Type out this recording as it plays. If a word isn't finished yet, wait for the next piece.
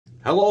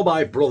Hello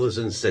my brothers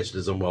and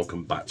sisters and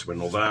welcome back to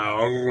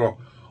another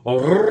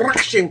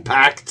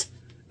action-packed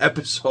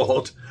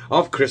episode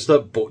of Chris the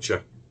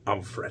Butcher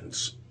and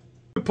Friends.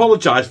 I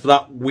apologise for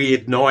that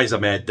weird noise I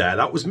made there.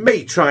 That was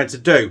me trying to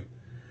do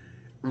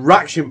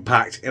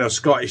action-packed in a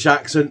Scottish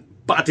accent,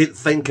 but I didn't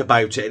think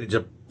about it and it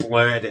just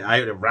blurred it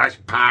out of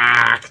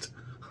action-packed.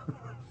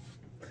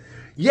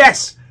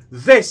 Yes,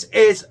 this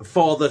is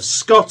for the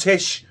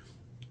Scottish.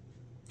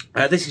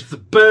 This is for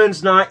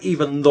Burns Night,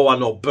 even though I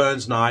know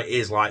Burns Night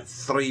is like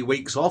 3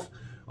 weeks off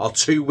or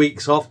 2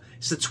 weeks off.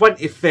 It's the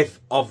 25th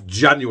of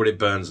January,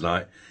 Burns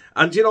Night.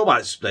 And you know what?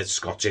 It's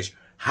Scottish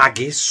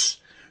haggis.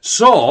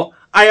 So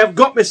I have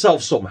got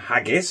myself some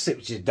haggis,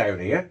 which is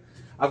down here.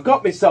 I've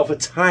got myself a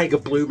tiger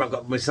bloom. I've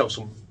got myself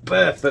some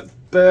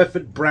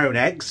Burford brown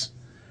eggs.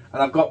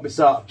 And I've got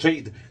myself,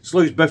 it's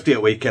Lou's birthday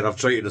at weekend, I've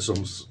treated her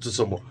to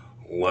some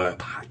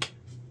Lurpak.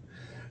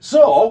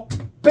 So,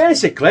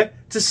 basically,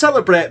 to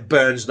celebrate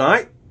Burns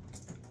Night,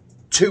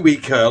 2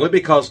 weeks early,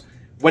 because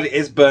when it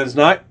is Burns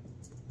Night,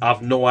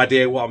 I've no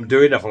idea what I'm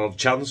doing, I've had a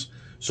chance.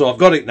 So I've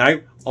got it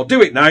now, I'll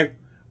do it now.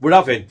 We're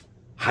having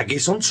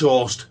haggis on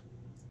toast.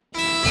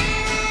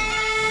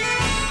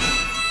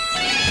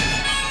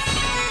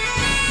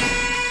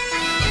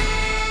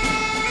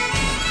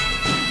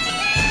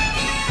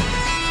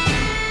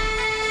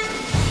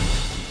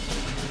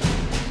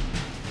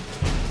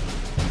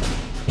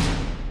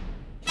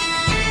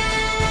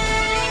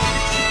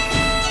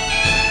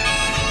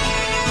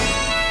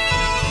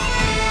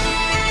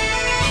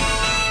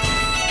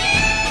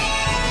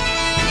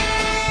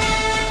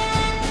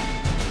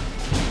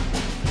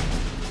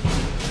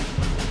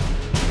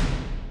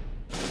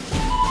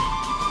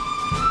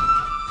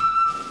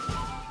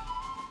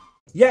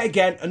 Yet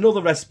again,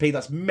 another recipe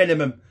that's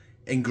minimum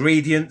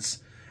ingredients.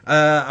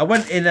 I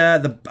went in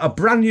a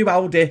brand new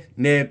Aldi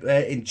near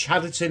in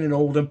Chadderton in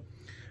Oldham,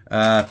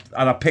 and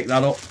I picked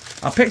that up.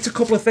 I picked a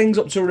couple of things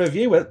up to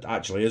review it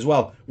actually as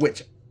well,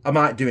 which I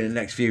might do in the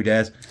next few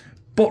days.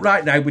 But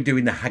right now we're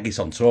doing the haggis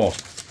on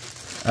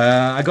toast.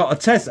 I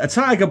got a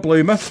tiger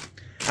bloomer.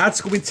 I had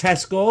to go in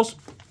Tesco's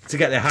to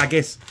get the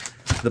haggis,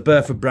 the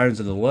Burford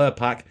Browns and the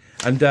Lurpak.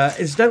 And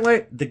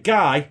incidentally, the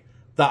guy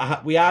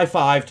that we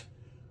high-fived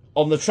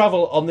on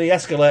the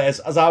escalators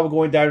as I was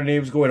going down and he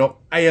was going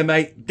up. Hey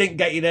mate, didn't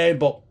get your name,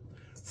 but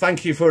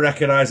thank you for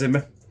recognising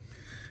me.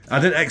 I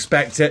didn't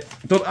expect it.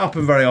 Doesn't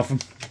happen very often.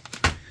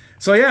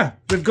 So yeah,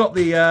 we've got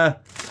the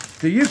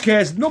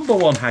UK's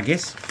 #1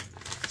 haggis,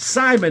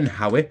 Simon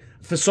Howie.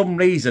 For some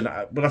reason,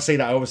 when I see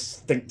that, I always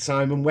think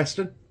Simon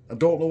Weston. I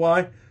don't know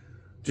why.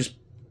 Just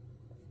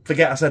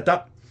forget I said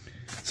that.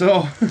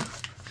 So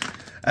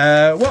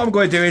what I'm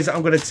going to do is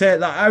I'm going to take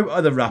that out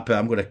of the wrapper,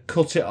 I'm going to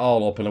cut it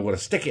all up and I'm going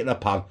to stick it in a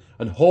pan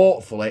and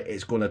hopefully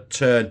it's going to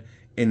turn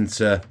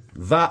into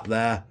that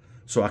there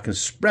so I can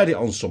spread it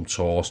on some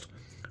toast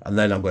and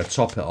then I'm going to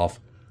top it off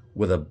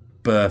with a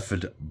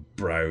Burford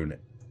brown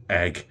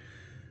egg.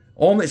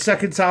 Only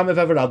second time I've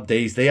ever had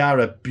these. They are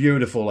a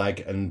beautiful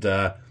egg and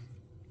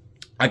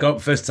I got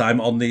it first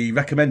time on the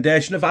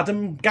recommendation of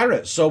Adam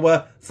Garratt.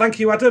 So thank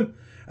you Adam.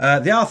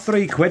 They are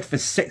 £3 for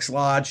 6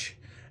 large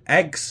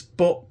eggs,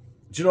 but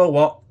do you know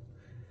what?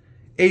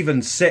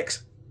 Even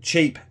 6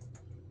 cheap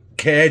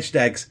caged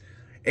eggs,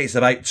 it's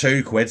about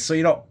 £2. So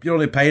you're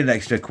only paying an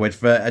extra £1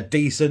 for a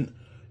decent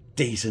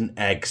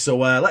egg. So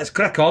let's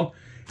crack on.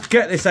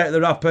 Get this out of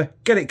the wrapper,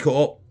 get it cut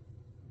up,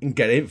 and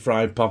get it in the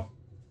frying pan.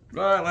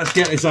 Right, let's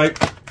get this out.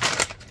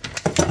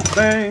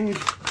 Bang.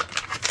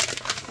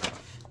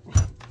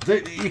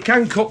 You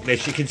can cook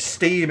this, you can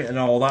steam it and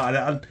all that.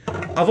 And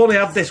I've only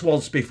had this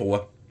once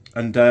before,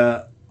 and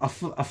I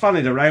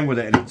fannied around with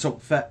it and it took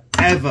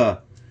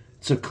forever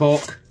to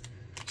cook.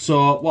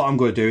 So what I'm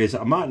going to do is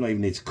I might not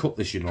even need to cook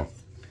this,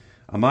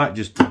 I might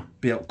just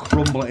be able to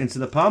crumble it into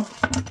the pan.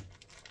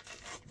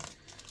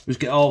 Just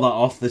get all that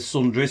off, the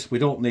sundries. We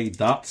don't need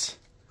that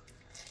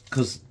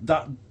because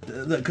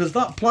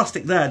that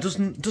plastic there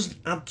doesn't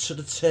add to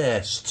the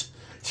taste.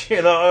 Do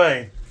you know what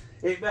I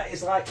mean?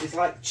 It's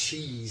like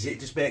cheese. It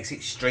just makes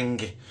it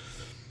stringy.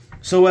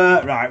 So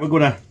right,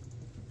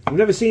 I've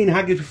never seen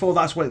haggis before.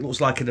 That's what it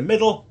looks like in the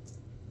middle.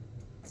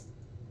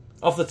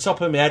 Off the top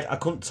of my head, I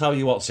couldn't tell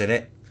you what's in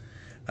it,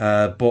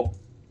 but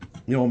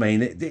you know what I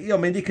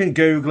mean. You can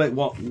Google it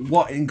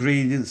what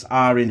ingredients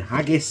are in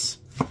haggis.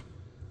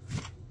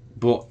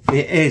 But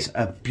it is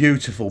a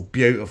beautiful,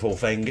 beautiful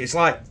thing. It's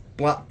like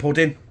black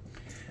pudding.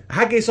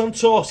 Haggis on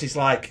toast is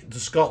like the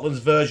Scotland's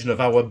version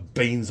of our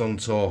beans on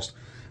toast.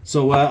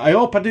 So I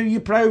hope I do you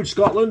proud,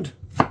 Scotland.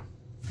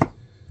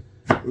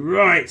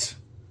 Right,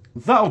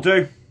 that'll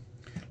do.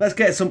 Let's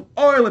get some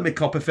oil in my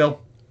copper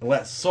fill and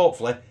let's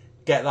hopefully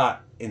get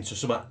that into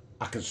something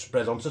I can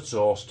spread onto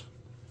toast.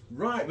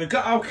 Right, we've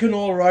got our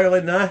canola oil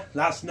in there.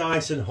 That's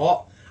nice and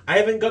hot. I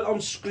haven't got it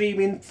on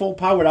screaming full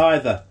power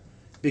either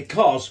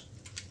because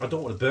I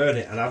don't want to burn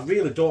it, and I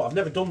really don't. I've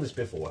never done this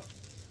before.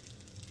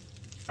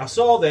 I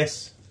saw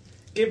this,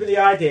 give me the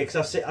idea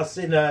because I've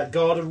seen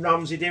Gordon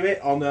Ramsay do it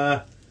on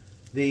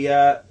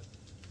the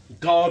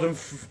Gordon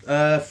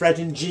Fred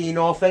and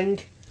Gino thing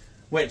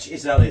which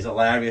is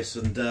hilarious.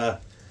 And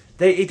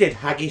he did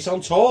haggis on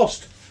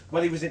toast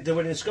when he was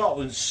doing it in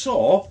Scotland.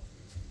 So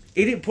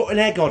he didn't put an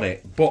egg on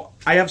it, but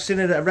I have seen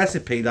a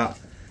recipe that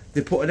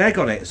they put an egg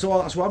on it. So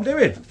that's what I'm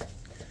doing.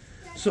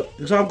 So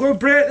I'm going to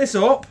break this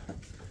up.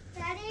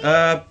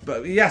 Daddy?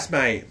 But yes,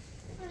 mate.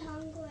 I'm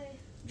hungry.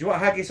 Do you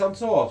want haggis on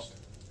toast?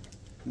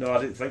 No,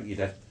 I didn't think you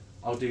did.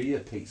 I'll do you a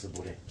pizza,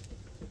 buddy.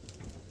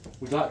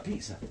 Would you like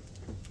pizza?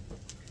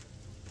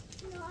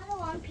 No, I don't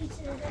want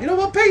pizza today. You don't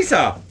want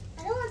pizza?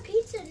 I don't want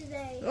pizza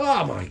today.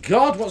 Oh my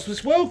God, what's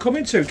this world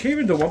coming to?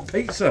 Kieran don't want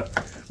pizza.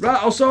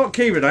 Right, I'll sort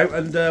Kieran out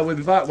and we'll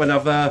be back when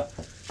I've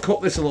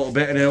cooked this a little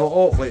bit and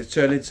hopefully it's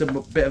turned into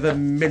a bit of a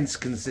mince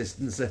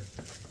consistency.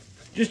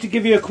 Just to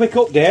give you a quick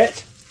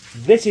update,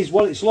 this is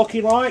what it's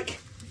looking like.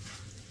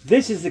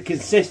 This is the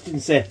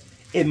consistency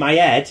in my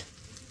head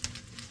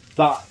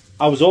that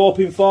I was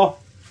hoping for.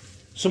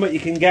 Something you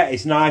can get,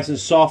 it's nice and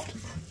soft,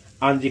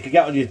 and you can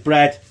get on your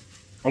bread,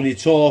 on your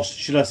toast,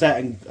 should I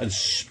say, and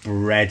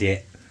spread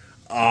it.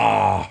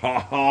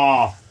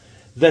 Ah,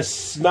 the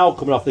smell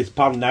coming off this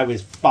pan now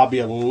is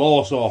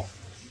fabuloso.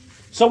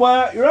 So,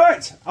 you're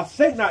right, I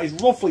think that is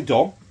roughly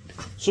done.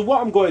 So what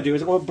I'm going to do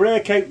is I'm going to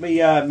break out my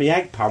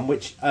egg pan,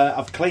 which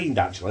I've cleaned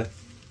actually,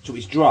 so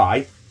it's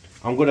dry.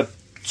 I'm going to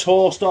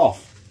toast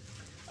off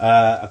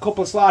a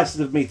couple of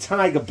slices of my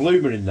Tiger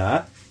Bloomer in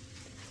there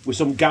with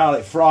some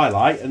garlic fry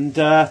light, and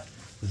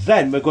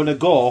then we're going to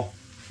go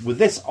with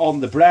this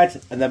on the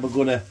bread, and then we're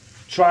going to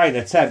try and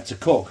attempt to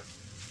cook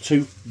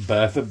 2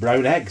 Burford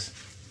brown eggs,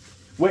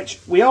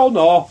 which we all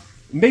know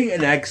meat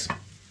and eggs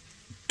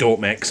don't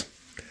mix.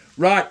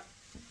 Right,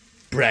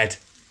 bread.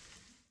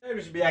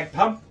 Here's my egg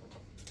pan.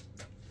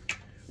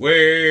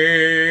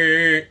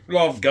 We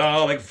love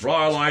garlic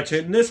fry light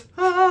in this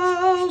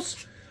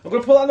house. I'm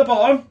going to put that on the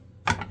bottom.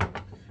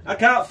 I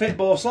can't fit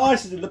both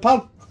slices in the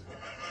pan.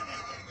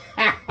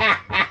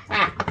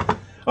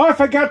 I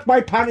forget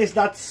my pan is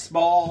that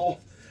small.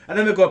 And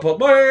then we're going to put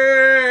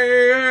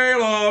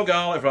we love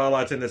garlic fry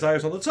light in this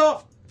house on the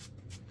top.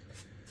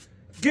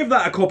 Give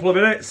that a couple of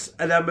minutes,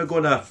 and then we're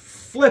going to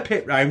flip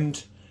it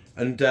round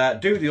and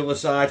do the other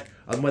side.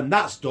 And when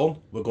that's done,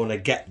 we're going to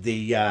get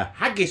the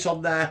haggis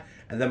on there,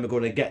 and then we're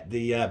going to get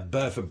the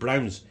Burford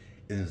Browns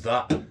in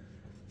that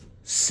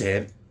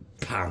same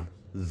pan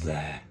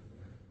there.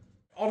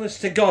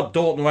 Honest to God,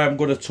 don't know how I'm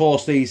going to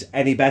toast these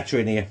any better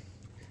in here.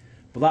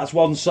 But that's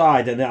one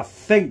side, and I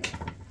think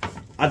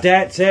I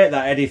daren't take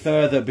that any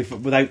further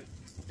without...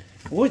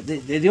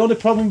 The only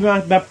problem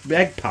with my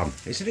egg pan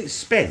is that it's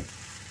spin.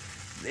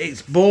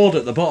 It's bored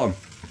at the bottom.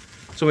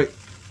 So it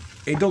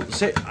doesn't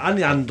sit, and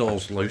the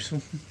handle's loose.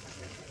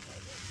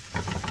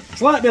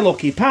 It's like my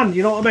lucky pan,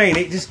 you know what I mean?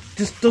 It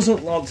just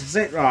doesn't want to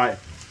sit right.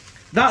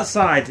 That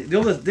side,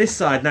 this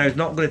side now is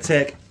not going to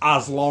take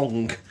as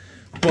long.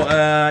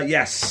 But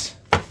yes,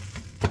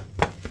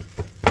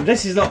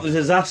 this is not the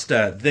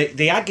disaster.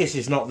 The haggis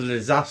is not the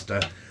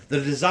disaster. The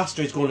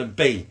disaster is going to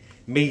be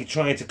me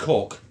trying to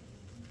cook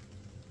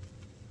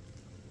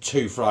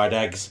 2 fried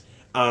eggs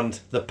and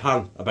the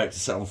pan about to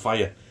set on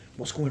fire.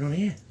 What's going on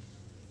here?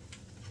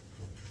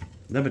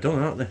 Them are done,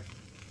 aren't they?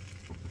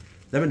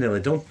 Them are nearly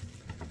done.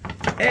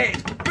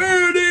 It's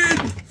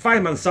burning!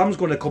 Fireman Sam's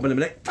going to come in a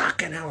minute.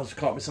 Fucking hell, I've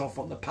caught myself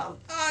on the pan.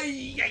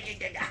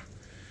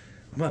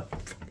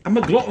 I'm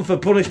a glutton for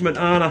punishment,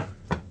 aren't I?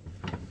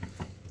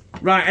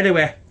 Right,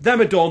 anyway, them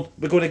are done.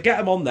 We're going to get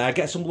them on there,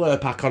 get some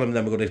Lurpak on them, and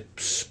then we're going to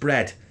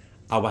spread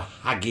our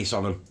haggis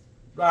on them.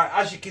 Right,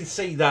 as you can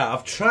see there,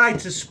 I've tried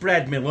to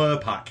spread my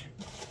Lurpak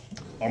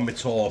on my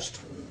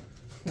toast.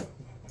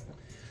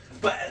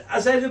 But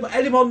as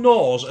anyone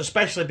knows,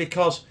 especially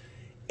because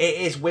it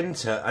is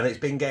winter and it's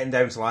been getting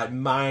down to like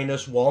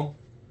 -1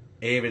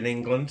 here in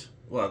England.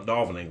 Well,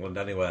 Northern England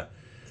anyway.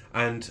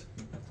 And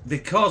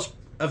because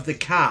of the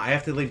cat, I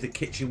have to leave the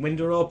kitchen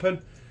window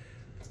open.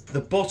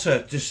 The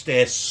butter just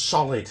stays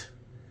solid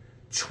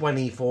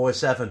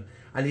 24/7.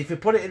 And if you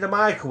put it in the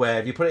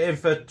microwave, you put it in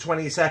for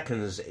 20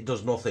 seconds, it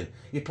does nothing.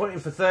 You put it in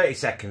for 30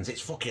 seconds,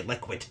 it's fucking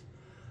liquid.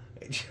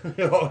 You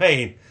know what I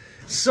mean?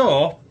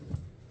 So,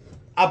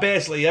 I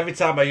basically, every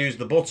time I use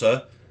the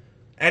butter,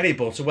 any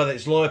butter, whether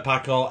it's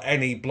Lurpak or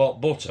any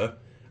block butter,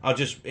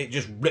 it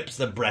just rips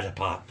the bread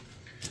apart.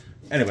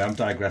 Anyway, I'm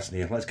digressing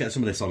here. Let's get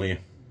some of this on here.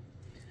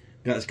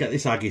 Let's get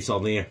this haggis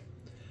on here.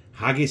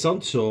 Haggis on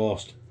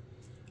toast.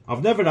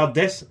 I've never had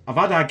this. I've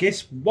had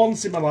haggis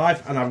once in my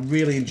life and I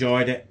really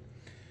enjoyed it.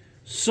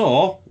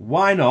 So,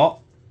 why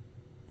not?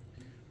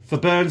 For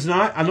Burns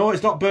Night. I know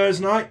it's not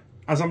Burns Night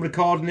as I'm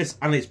recording this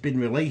and it's been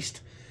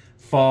released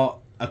for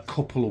a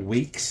couple of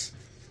weeks.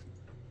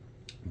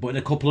 But in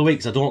a couple of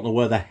weeks I don't know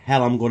where the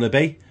hell I'm going to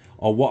be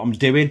or what I'm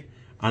doing.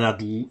 And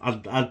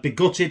I'd be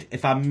gutted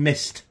if I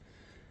missed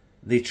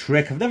the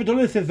trick. I've never done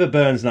anything for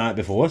Burns Night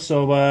before.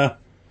 So,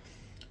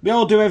 we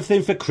all do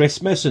everything for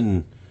Christmas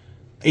and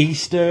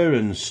Easter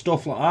and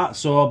stuff like that.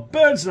 So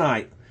Burns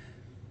Night.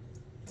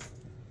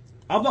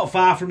 I'm not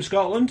far from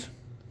Scotland.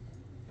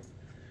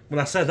 When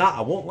I say that,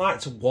 I won't like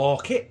to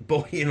walk it,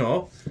 but you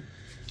know,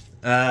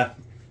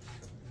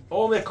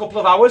 only a couple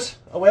of hours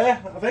away,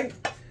 I think.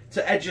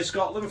 to edge of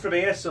Scotland from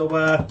here, so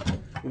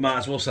we might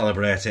as well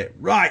celebrate it.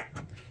 Right,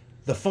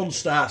 the fun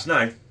starts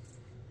now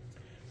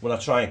when I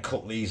try and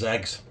cook these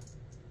eggs.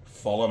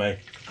 Follow me.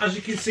 As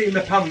you can see in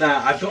the pan there,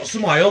 I've got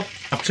some oil.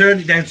 I've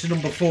turned it down to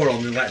number 4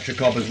 on the electric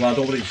hob as well. I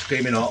don't want it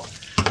screaming hot.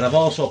 And I've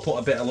also put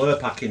a bit of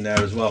Lurpak in there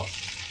as well.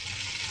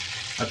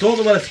 I don't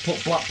know whether to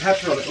put black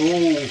pepper on it.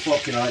 Oh,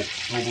 fucking hell, it's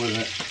trouble,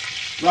 isn't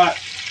it? Right,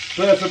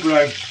 Burford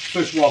Brown,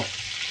 first one.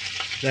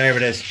 There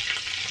it is.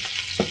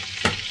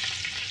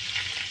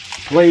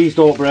 Please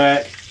don't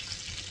break.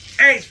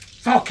 It's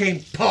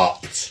fucking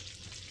popped.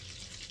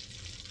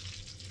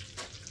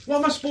 What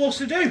am I supposed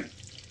to do?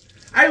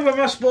 How am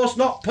I supposed to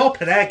not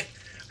pop an egg?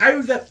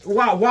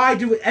 Why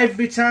do it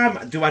every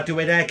time do I do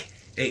an egg?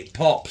 It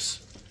pops.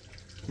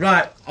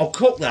 Right, I'll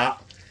cook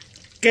that,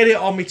 get it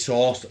on my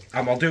toast,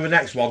 and I'll do the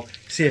next one,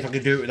 see if I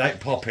can do it without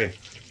popping.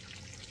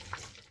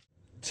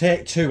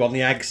 Take 2 on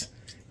the eggs.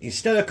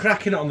 Instead of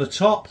cracking it on the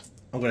top,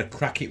 I'm going to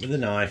crack it with a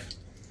knife.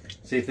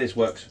 See if this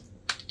works.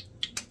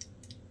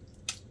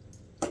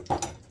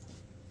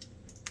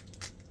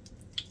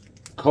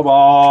 Come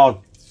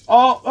on.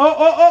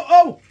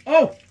 Oh.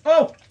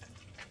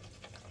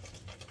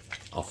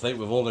 I think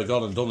we've only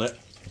gone and done it.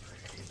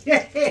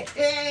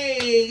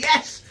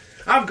 Yes!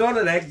 I've got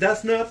an egg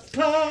that's not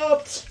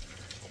popped.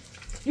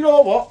 You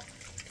know what?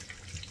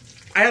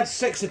 I had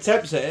 6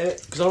 attempts at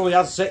it because I only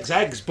had 6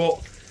 eggs,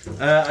 but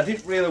I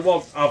didn't really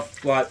want to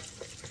have like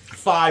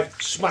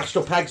 5 smashed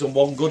up eggs and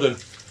 1 good one.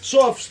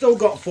 So I've still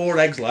got 4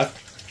 eggs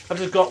left. I've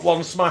just got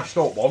 1 smashed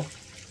up one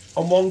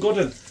and 1 good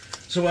one.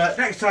 So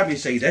next time you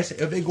see this,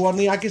 it'll be go on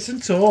the Haggis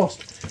and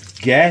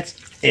toast. Get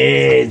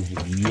in.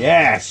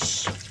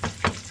 Yes.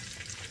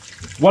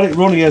 Want it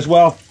runny as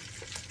well,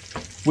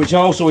 which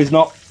also is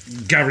not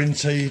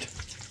guaranteed.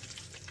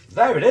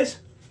 There it is.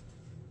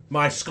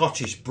 My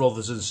Scottish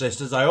brothers and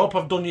sisters. I hope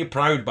I've done you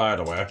proud, by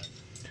the way.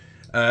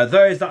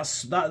 There's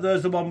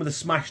the one with the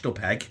smashed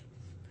up egg.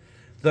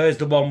 There's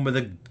the one with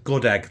a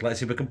good egg. Let's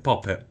see if we can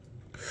pop it.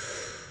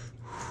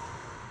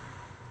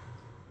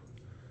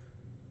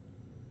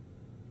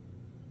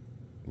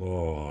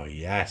 Oh,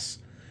 yes.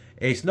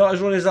 It's not as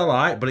runny as I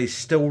like, but it's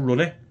still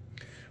runny.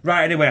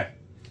 Right, anyway.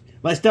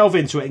 Let's delve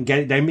into it and get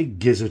it down my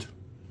gizzard.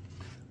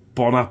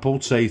 Bon apple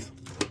teeth.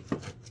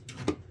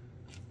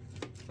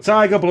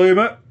 Tiger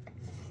bloomer.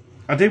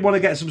 I did want to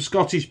get some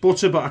Scottish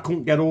butter, but I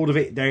couldn't get hold of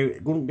it down.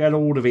 Couldn't get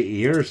hold of it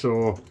here,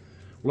 so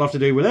we'll have to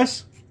do with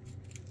this.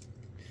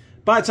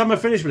 By the time I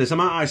finish with this, I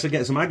might actually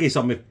get some haggis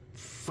on my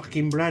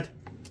fucking bread.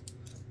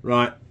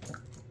 Right.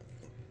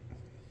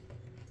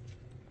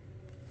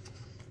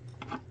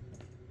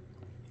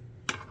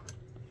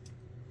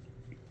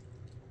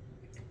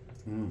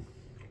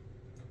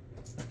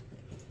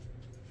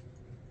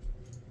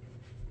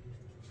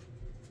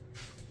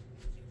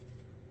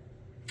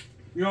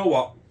 You know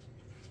what?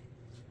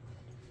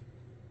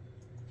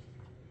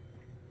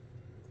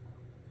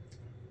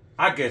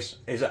 Haggis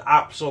is an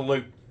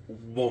absolute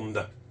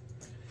wonder.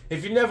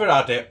 If you've never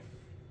had it,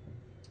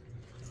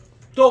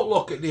 don't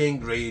look at the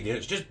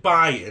ingredients, just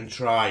buy it and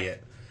try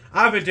it.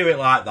 Either do it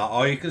like that,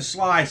 or you can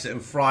slice it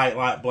and fry it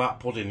like black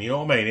pudding, you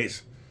know what I mean?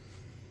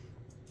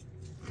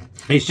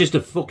 It's just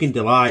a fucking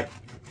delight.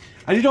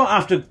 And you don't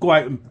have to go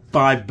out and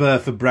buy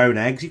Burford brown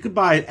eggs. You could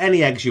buy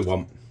any eggs you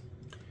want.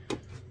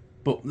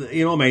 But,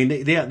 you know what I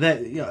mean,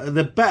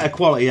 the better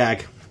quality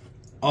egg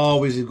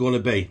always is going to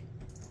be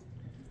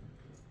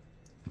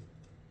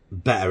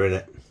better in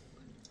it.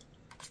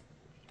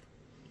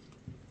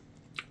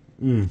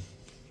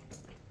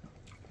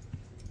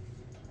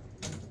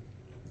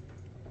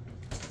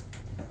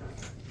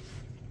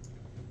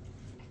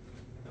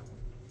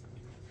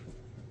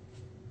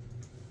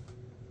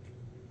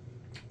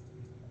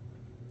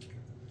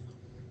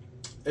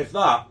 If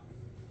that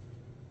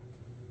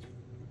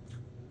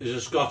is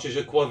a Scottish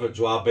equivalent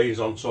to our beans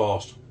on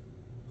toast,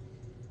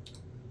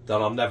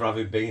 then I'm never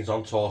having beans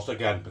on toast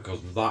again, because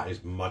that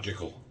is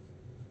magical.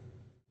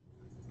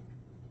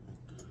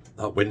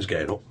 That wind's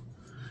getting up.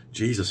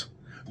 Jesus.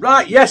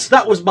 Right, yes,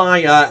 that was my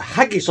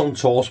haggis on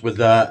toast with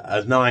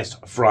a nice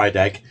fried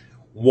egg.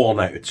 1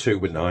 out of 2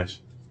 were nice.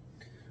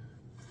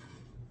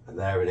 And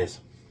there it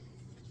is.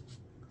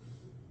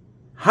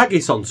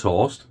 Haggis on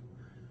toast.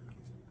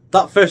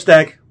 That first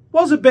egg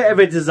was a bit of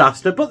a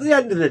disaster, but at the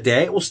end of the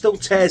day, it will still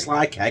taste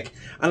like egg,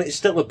 and it's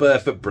still a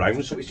Burford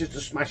brown, so it's just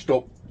a smashed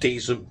up,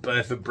 decent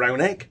Burford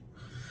brown egg.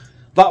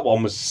 That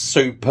one was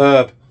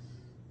superb.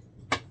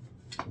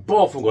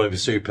 Both are going to be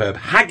superb.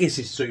 Haggis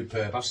is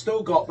superb. I've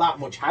still got that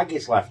much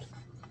haggis left.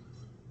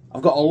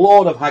 I've got a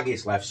load of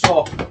haggis left,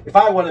 so if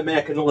I want to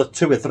make another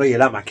 2 or 3 of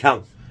them, I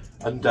can.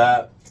 And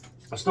I've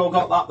still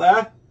got that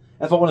there.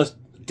 If I want to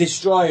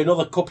destroy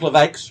another couple of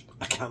eggs,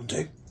 I can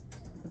do.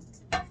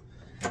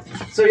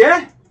 So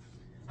yeah,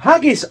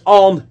 haggis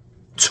on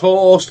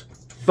toast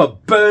for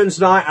Burns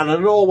night. And I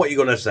know what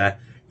you're going to say.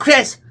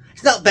 Chris,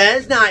 it's not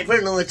Burns night for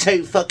another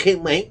 2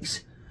 fucking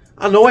weeks.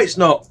 I know it's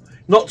not.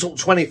 Not till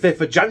 25th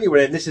of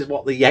January, and this is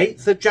what, the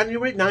 8th of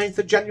January, 9th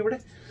of January?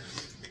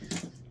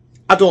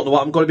 I don't know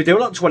what I'm going to be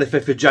doing on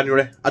 25th of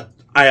January.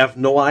 I have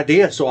no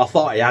idea, so I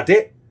thought I had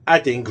it. I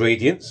had the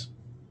ingredients.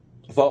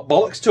 I thought,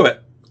 bollocks to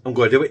it. I'm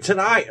going to do it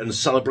tonight and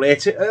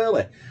celebrate it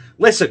early.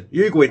 Listen,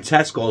 you go in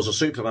Tesco's or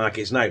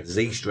supermarkets now, there's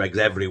Easter eggs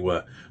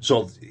everywhere.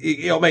 So,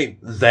 you know what I mean?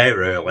 They're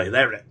early.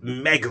 They're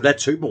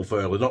 2 months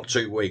early, not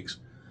 2 weeks.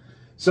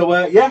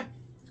 So, yeah.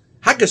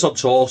 Haggis on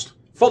toast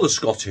for the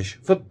Scottish,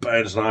 for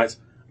Burns Night.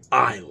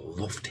 I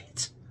loved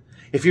it.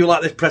 If you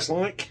like this, press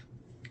like,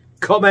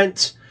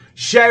 comment,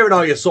 share it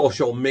on your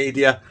social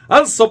media,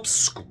 and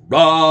subscribe.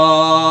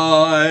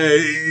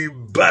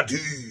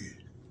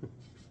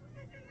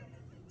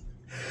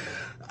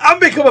 And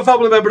become a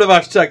family member of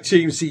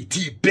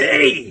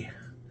 #TeamCTB.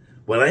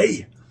 Well,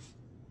 hey,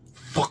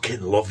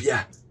 fucking love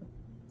ya.